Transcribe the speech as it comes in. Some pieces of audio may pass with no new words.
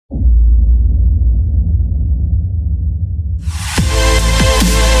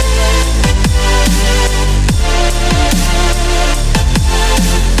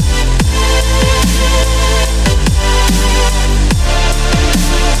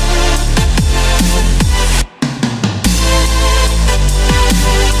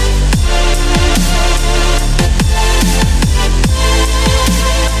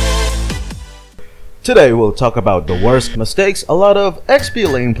Today we'll talk about the worst mistakes a lot of XP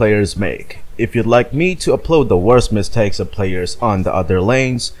lane players make. If you'd like me to upload the worst mistakes of players on the other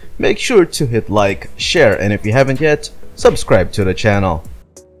lanes, make sure to hit like, share, and if you haven't yet, subscribe to the channel.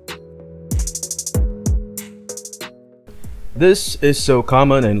 This is so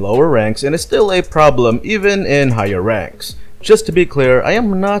common in lower ranks and is still a problem even in higher ranks. Just to be clear, I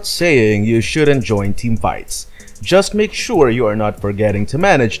am not saying you shouldn't join team fights. Just make sure you are not forgetting to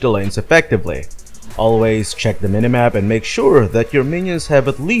manage the lanes effectively. Always check the minimap and make sure that your minions have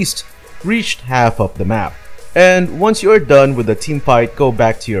at least reached half of the map. And once you are done with the team fight, go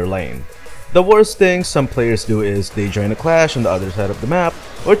back to your lane. The worst thing some players do is they join a clash on the other side of the map,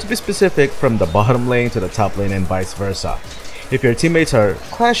 or to be specific, from the bottom lane to the top lane and vice versa. If your teammates are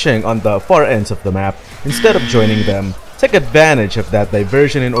clashing on the far ends of the map, instead of joining them, take advantage of that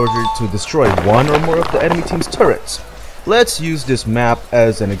diversion in order to destroy one or more of the enemy team's turrets. Let's use this map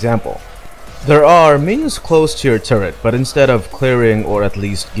as an example. There are minions close to your turret, but instead of clearing or at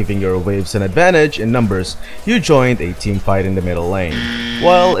least giving your waves an advantage in numbers, you joined a team fight in the middle lane.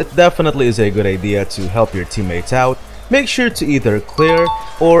 While it definitely is a good idea to help your teammates out, make sure to either clear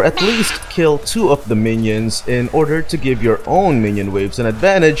or at least kill two of the minions in order to give your own minion waves an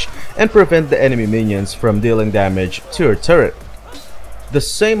advantage and prevent the enemy minions from dealing damage to your turret. The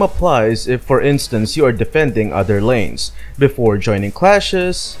same applies if, for instance, you are defending other lanes. Before joining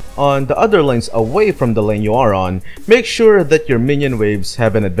clashes on the other lanes away from the lane you are on, make sure that your minion waves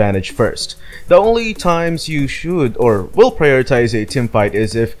have an advantage first. The only times you should or will prioritize a teamfight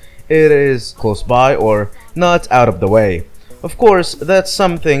is if it is close by or not out of the way. Of course, that's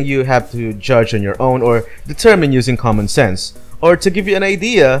something you have to judge on your own or determine using common sense. Or to give you an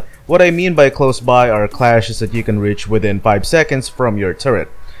idea, what I mean by close by are clashes that you can reach within 5 seconds from your turret.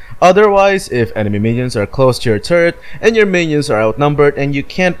 Otherwise, if enemy minions are close to your turret and your minions are outnumbered and you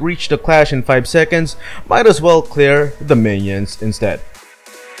can't reach the clash in 5 seconds, might as well clear the minions instead.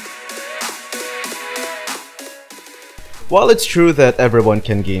 While it's true that everyone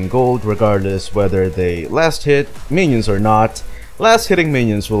can gain gold regardless whether they last hit minions or not, last hitting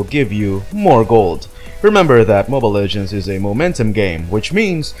minions will give you more gold. Remember that Mobile Legends is a momentum game, which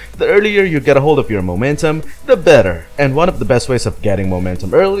means the earlier you get a hold of your momentum, the better. And one of the best ways of getting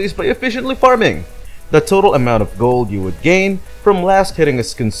momentum early is by efficiently farming. The total amount of gold you would gain from last hitting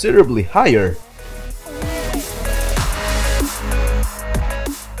is considerably higher.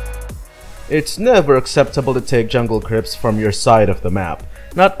 It's never acceptable to take jungle creeps from your side of the map.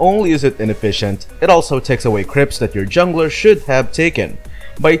 Not only is it inefficient, it also takes away creeps that your jungler should have taken.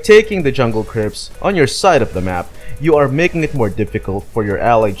 By taking the jungle creeps on your side of the map, you are making it more difficult for your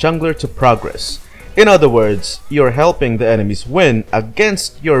ally jungler to progress. In other words, you're helping the enemies win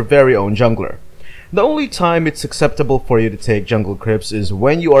against your very own jungler. The only time it's acceptable for you to take jungle creeps is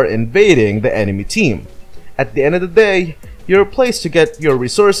when you are invading the enemy team. At the end of the day, your place to get your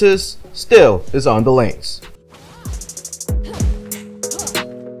resources still is on the lanes.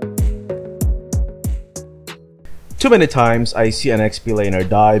 Too many times I see an XP laner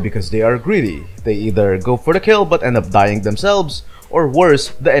die because they are greedy. They either go for the kill but end up dying themselves, or worse,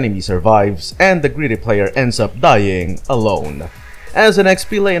 the enemy survives and the greedy player ends up dying alone. As an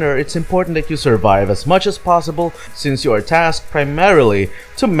XP laner, it's important that you survive as much as possible since you are tasked primarily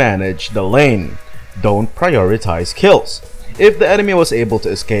to manage the lane. Don't prioritize kills. If the enemy was able to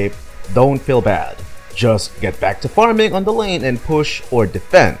escape, don't feel bad. Just get back to farming on the lane and push or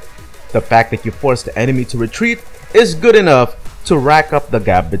defend. The fact that you force the enemy to retreat is good enough to rack up the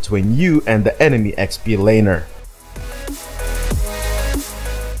gap between you and the enemy XP laner.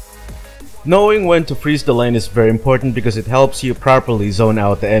 Knowing when to freeze the lane is very important because it helps you properly zone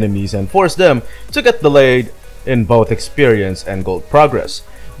out the enemies and force them to get delayed in both experience and gold progress.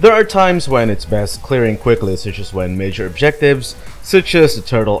 There are times when it's best clearing quickly, such as when major objectives, such as the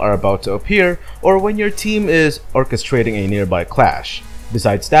turtle, are about to appear, or when your team is orchestrating a nearby clash.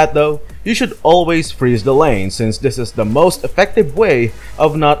 Besides that though, you should always freeze the lane since this is the most effective way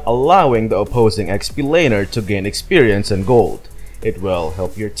of not allowing the opposing XP laner to gain experience and gold. It will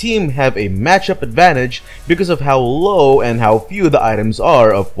help your team have a matchup advantage because of how low and how few the items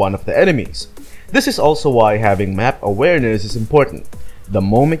are of one of the enemies. This is also why having map awareness is important. The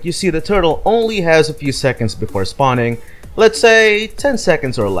moment you see the turtle only has a few seconds before spawning, let's say 10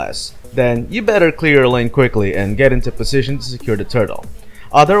 seconds or less, then you better clear your lane quickly and get into position to secure the turtle.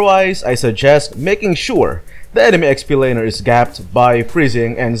 Otherwise, I suggest making sure the enemy XP laner is gapped by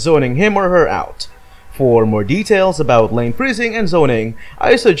freezing and zoning him or her out. For more details about lane freezing and zoning,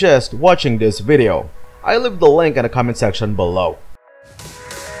 I suggest watching this video. I leave the link in the comment section below.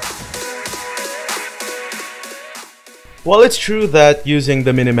 While it's true that using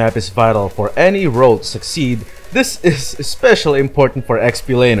the minimap is vital for any role to succeed, this is especially important for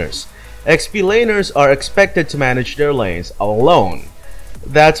XP laners. XP laners are expected to manage their lanes alone.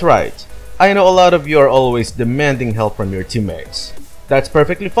 That's right. I know a lot of you are always demanding help from your teammates. That's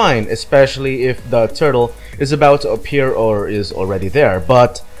perfectly fine, especially if the turtle is about to appear or is already there,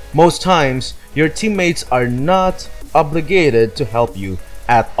 but most times your teammates are not obligated to help you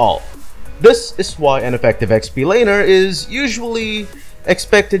at all. This is why an effective XP laner is usually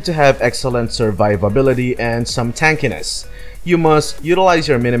expected to have excellent survivability and some tankiness. You must utilize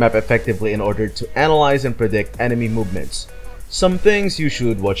your minimap effectively in order to analyze and predict enemy movements. Some things you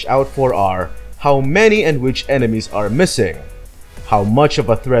should watch out for are how many and which enemies are missing, how much of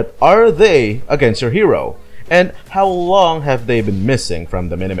a threat are they against your hero, and how long have they been missing from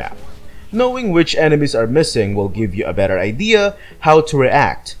the minimap. Knowing which enemies are missing will give you a better idea how to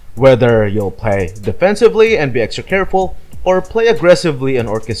react, whether you'll play defensively and be extra careful, or play aggressively and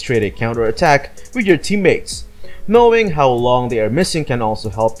orchestrate a counter-attack with your teammates. Knowing how long they are missing can also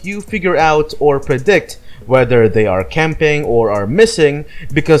help you figure out or predict whether they are camping or are missing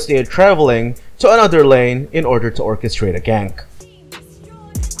because they are traveling to another lane in order to orchestrate a gank.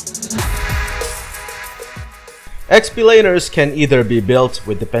 XP laners can either be built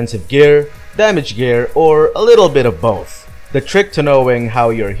with defensive gear, damage gear, or a little bit of both. The trick to knowing how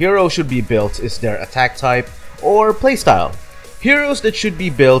your hero should be built is their attack type or playstyle. Heroes that should be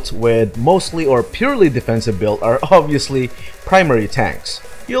built with mostly or purely defensive build are obviously primary tanks.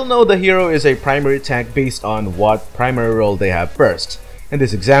 You'll know the hero is a primary tank based on what primary role they have first. In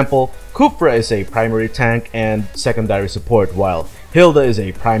this example, Kupra is a primary tank and secondary support, while Hilda is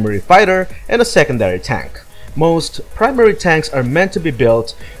a primary fighter and a secondary tank. Most primary tanks are meant to be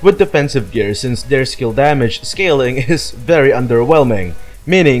built with defensive gear since their skill damage scaling is very underwhelming,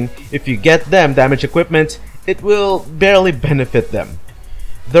 meaning if you get them damage equipment, it will barely benefit them.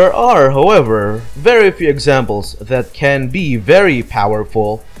 There are, however, very few examples that can be very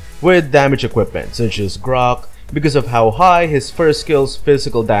powerful with damage equipment, such as Grok, because of how high his first skill's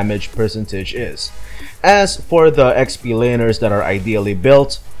physical damage percentage is. As for the XP laners that are ideally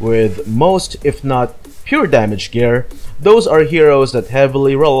built with most, if not pure damage gear, those are heroes that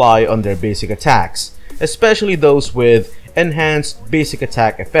heavily rely on their basic attacks, especially those with enhanced basic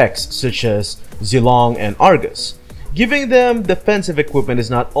attack effects such as Zilong and Argus. Giving them defensive equipment is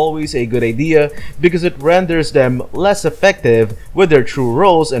not always a good idea because it renders them less effective with their true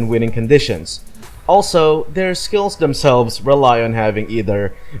roles and winning conditions. Also, their skills themselves rely on having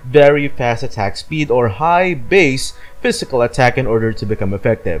either very fast attack speed or high base physical attack in order to become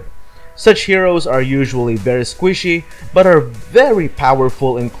effective. Such heroes are usually very squishy, but are very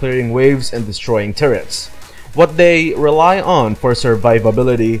powerful in clearing waves and destroying turrets. What they rely on for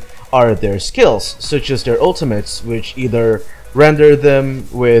survivability are their skills, such as their ultimates, which either render them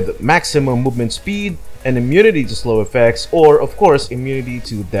with maximum movement speed and immunity to slow effects, or of course immunity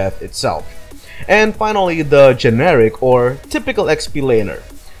to death itself. And finally, the generic or typical XP laner.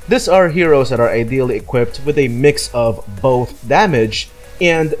 These are heroes that are ideally equipped with a mix of both damage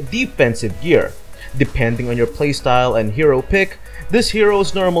and defensive gear. Depending on your playstyle and hero pick, these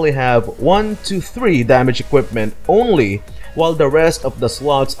heroes normally have 1 to 3 damage equipment only, while the rest of the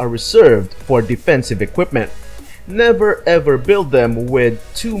slots are reserved for defensive equipment. Never ever build them with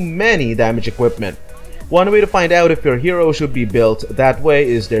too many damage equipment. One way to find out if your hero should be built that way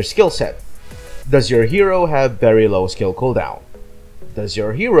is their skill set. Does your hero have very low skill cooldown? Does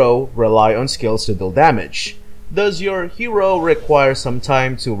your hero rely on skills to deal damage? Does your hero require some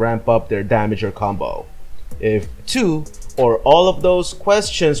time to ramp up their damage or combo? If 2 or all of those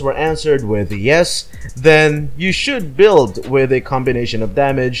questions were answered with yes, then you should build with a combination of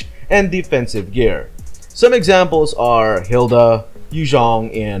damage and defensive gear. Some examples are Hilda,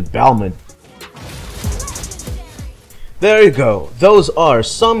 Yuzhong, and Balmond. There you go, those are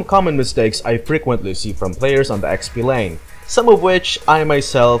some common mistakes I frequently see from players on the XP lane, some of which I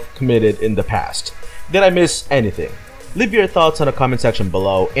myself committed in the past. Did I miss anything? Leave your thoughts on the comment section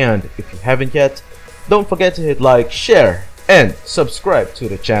below, and if you haven't yet, don't forget to hit like, share, and subscribe to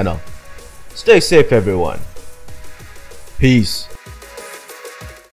the channel. Stay safe everyone. Peace.